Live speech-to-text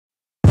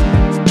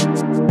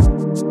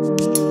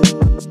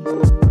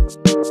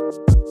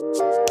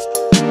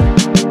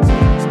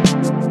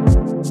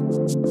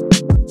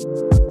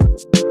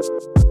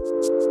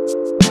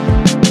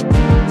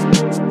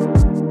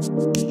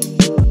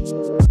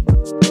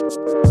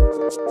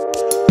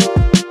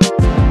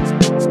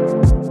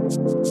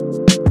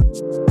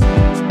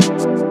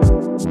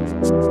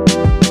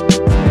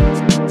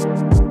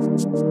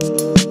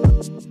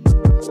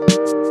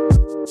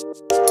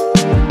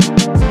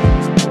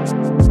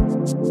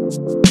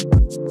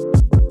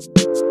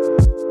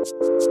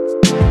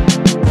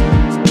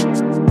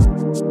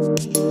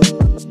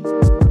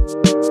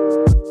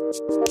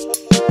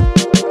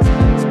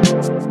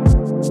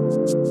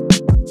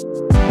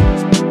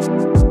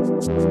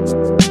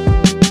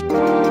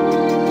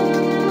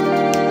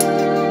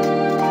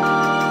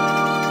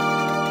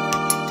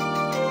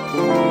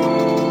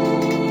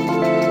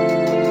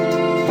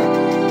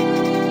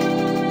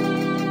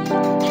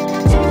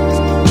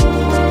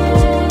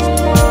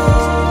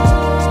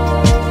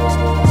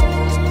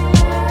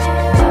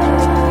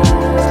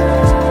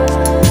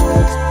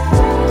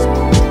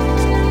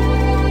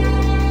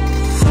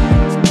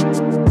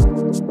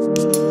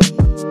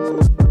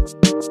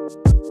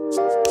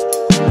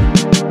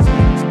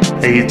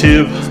Hey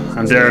YouTube,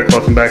 I'm Derek,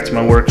 welcome back to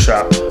my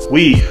workshop.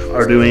 We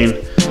are doing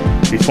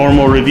the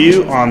formal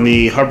review on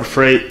the Harbor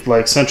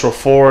Freight Central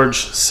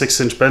Forge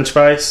 6-inch bench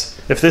vise.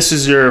 If this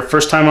is your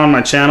first time on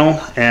my channel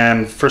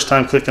and first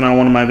time clicking on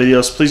one of my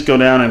videos, please go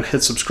down and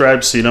hit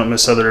subscribe so you don't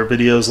miss other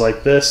videos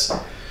like this.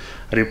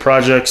 I do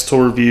projects, tool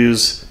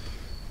reviews,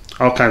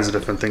 all kinds of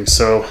different things.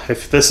 So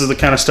if this is the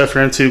kind of stuff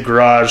you're into,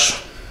 garage,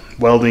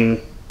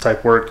 welding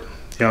type work,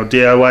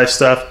 DIY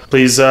stuff,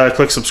 please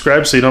click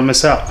subscribe so you don't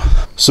miss out.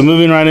 So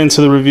moving right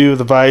into the review of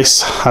the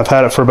vise, I've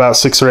had it for about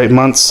 6 or 8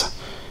 months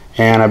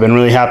and I've been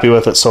really happy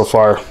with it so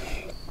far.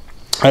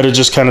 I had to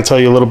just kind of tell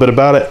you a little bit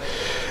about it.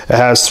 It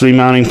has 3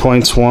 mounting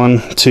points,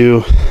 1,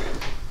 2,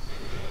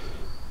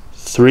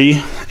 3.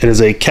 It is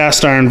a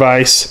cast iron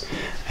vise,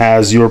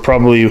 as you are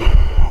probably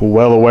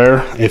well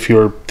aware if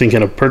you're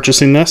thinking of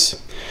purchasing this.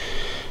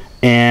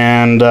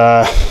 And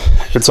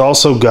it's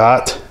also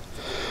got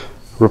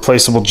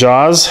replaceable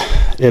jaws.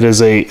 It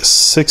is a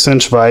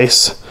 6-inch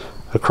vise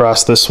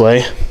across this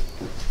way,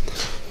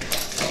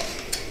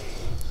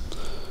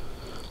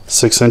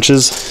 6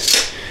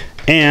 inches.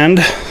 And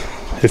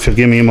if you'll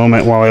give me a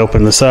moment while I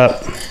open this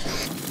up,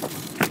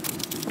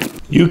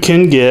 you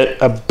can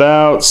get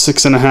about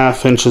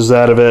 6.5 inches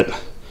out of it,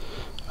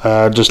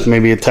 just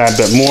maybe a tad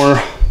bit more,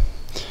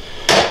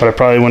 but I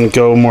probably wouldn't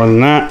go more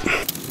than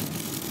that.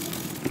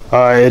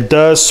 It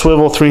does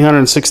swivel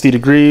 360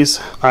 degrees.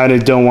 I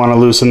don't want to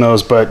loosen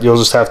those, but you'll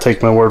just have to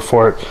take my word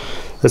for it.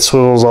 It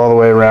swivels all the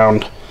way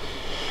around.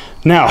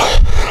 Now,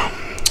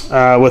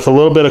 with a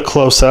little bit of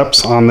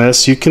close-ups on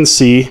this, you can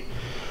see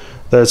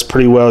that it's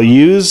pretty well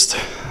used.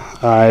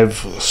 I've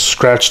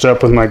scratched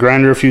up with my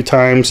grinder a few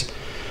times.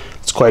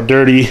 It's quite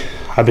dirty.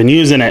 I've been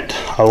using it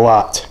a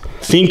lot.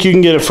 I think you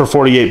can get it for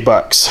 48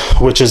 bucks,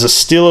 which is a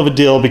steal of a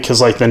deal, because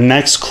the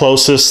next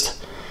closest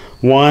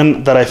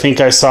one that I think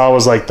I saw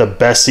was the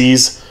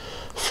Bessies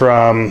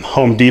from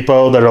Home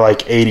Depot that are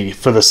 80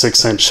 for the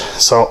 6-inch.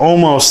 So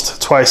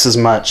almost twice as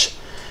much.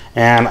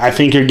 And I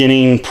think you're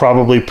getting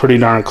probably pretty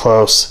darn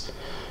close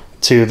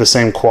to the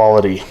same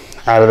quality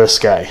out of this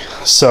guy.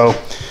 So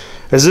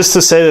is this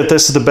to say that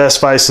this is the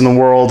best vise in the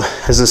world?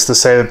 Is this to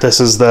say that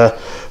this is the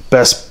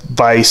best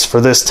vise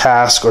for this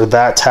task or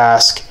that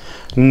task?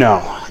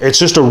 No, it's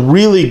just a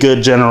really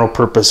good general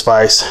purpose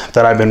vise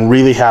that I've been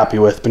really happy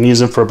with. Been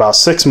using for about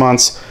 6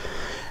 months.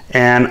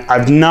 And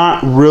I've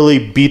not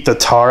really beat the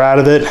tar out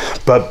of it,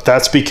 but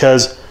that's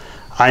because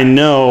I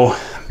know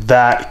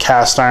that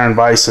cast iron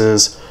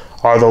vices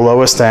are the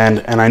lowest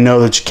end, and I know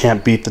that you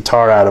can't beat the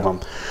tar out of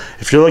them.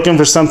 If you're looking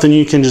for something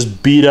you can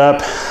just beat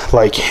up,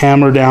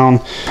 hammer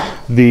down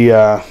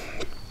the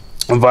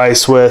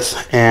vise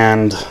with,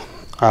 and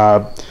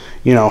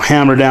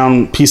hammer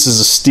down pieces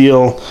of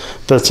steel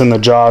that's in the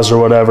jaws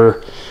or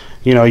whatever,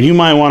 you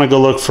might want to go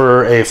look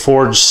for a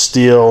forged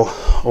steel,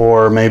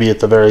 or maybe at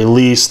the very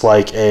least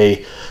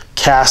a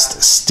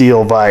cast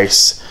steel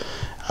vise,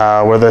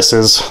 where this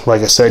is,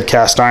 like I said,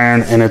 cast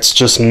iron, and it's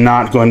just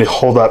not going to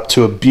hold up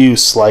to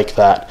abuse like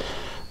that.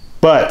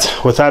 But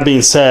with that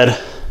being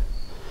said,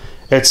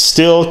 it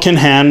still can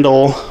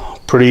handle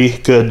pretty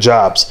good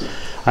jobs.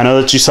 I know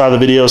that you saw the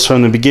videos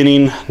from the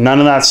beginning. None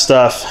of that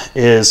stuff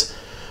is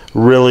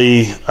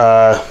really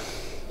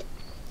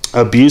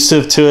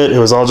abusive to it. It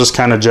was all just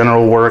kind of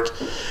general work.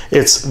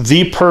 It's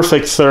the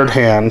perfect third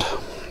hand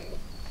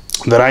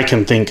that I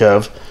can think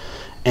of,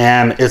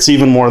 and it's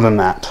even more than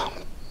that.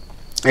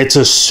 It's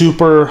a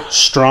super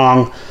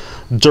strong,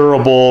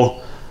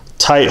 durable,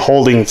 tight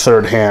holding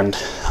third hand.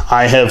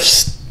 I have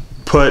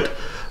put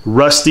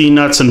rusty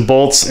nuts and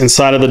bolts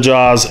inside of the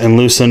jaws and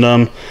loosened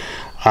them.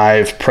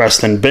 I've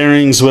pressed in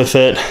bearings with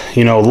it,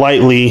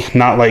 lightly,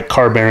 not like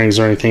car bearings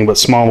or anything, but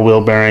small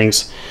wheel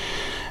bearings.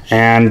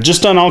 And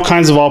just done all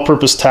kinds of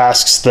all-purpose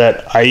tasks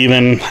that I,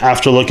 even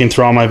after looking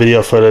through all my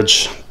video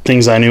footage,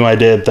 things I knew I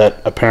did that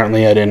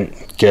apparently I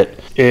didn't get.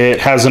 It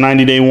has a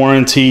 90-day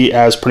warranty,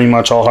 as pretty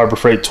much all Harbor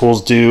Freight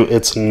tools do.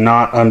 It's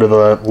not under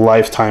the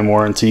lifetime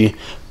warranty,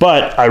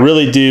 but I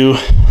really do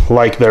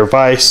like their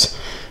vise,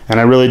 And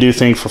I really do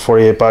think for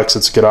 48 bucks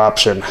it's a good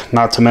option.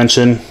 Not to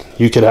mention,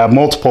 you could have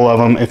multiple of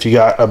them if you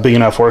got a big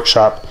enough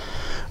workshop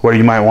where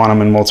you might want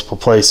them in multiple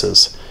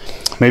places.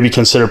 Maybe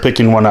consider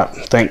picking one up.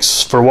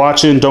 Thanks for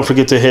watching. Don't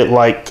forget to hit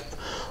like,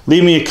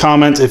 leave me a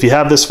comment if you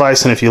have this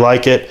vise and if you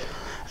like it,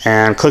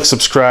 and click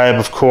subscribe,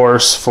 of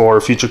course, for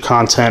future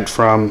content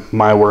from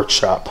my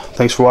workshop.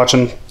 Thanks for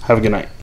watching. Have a good night.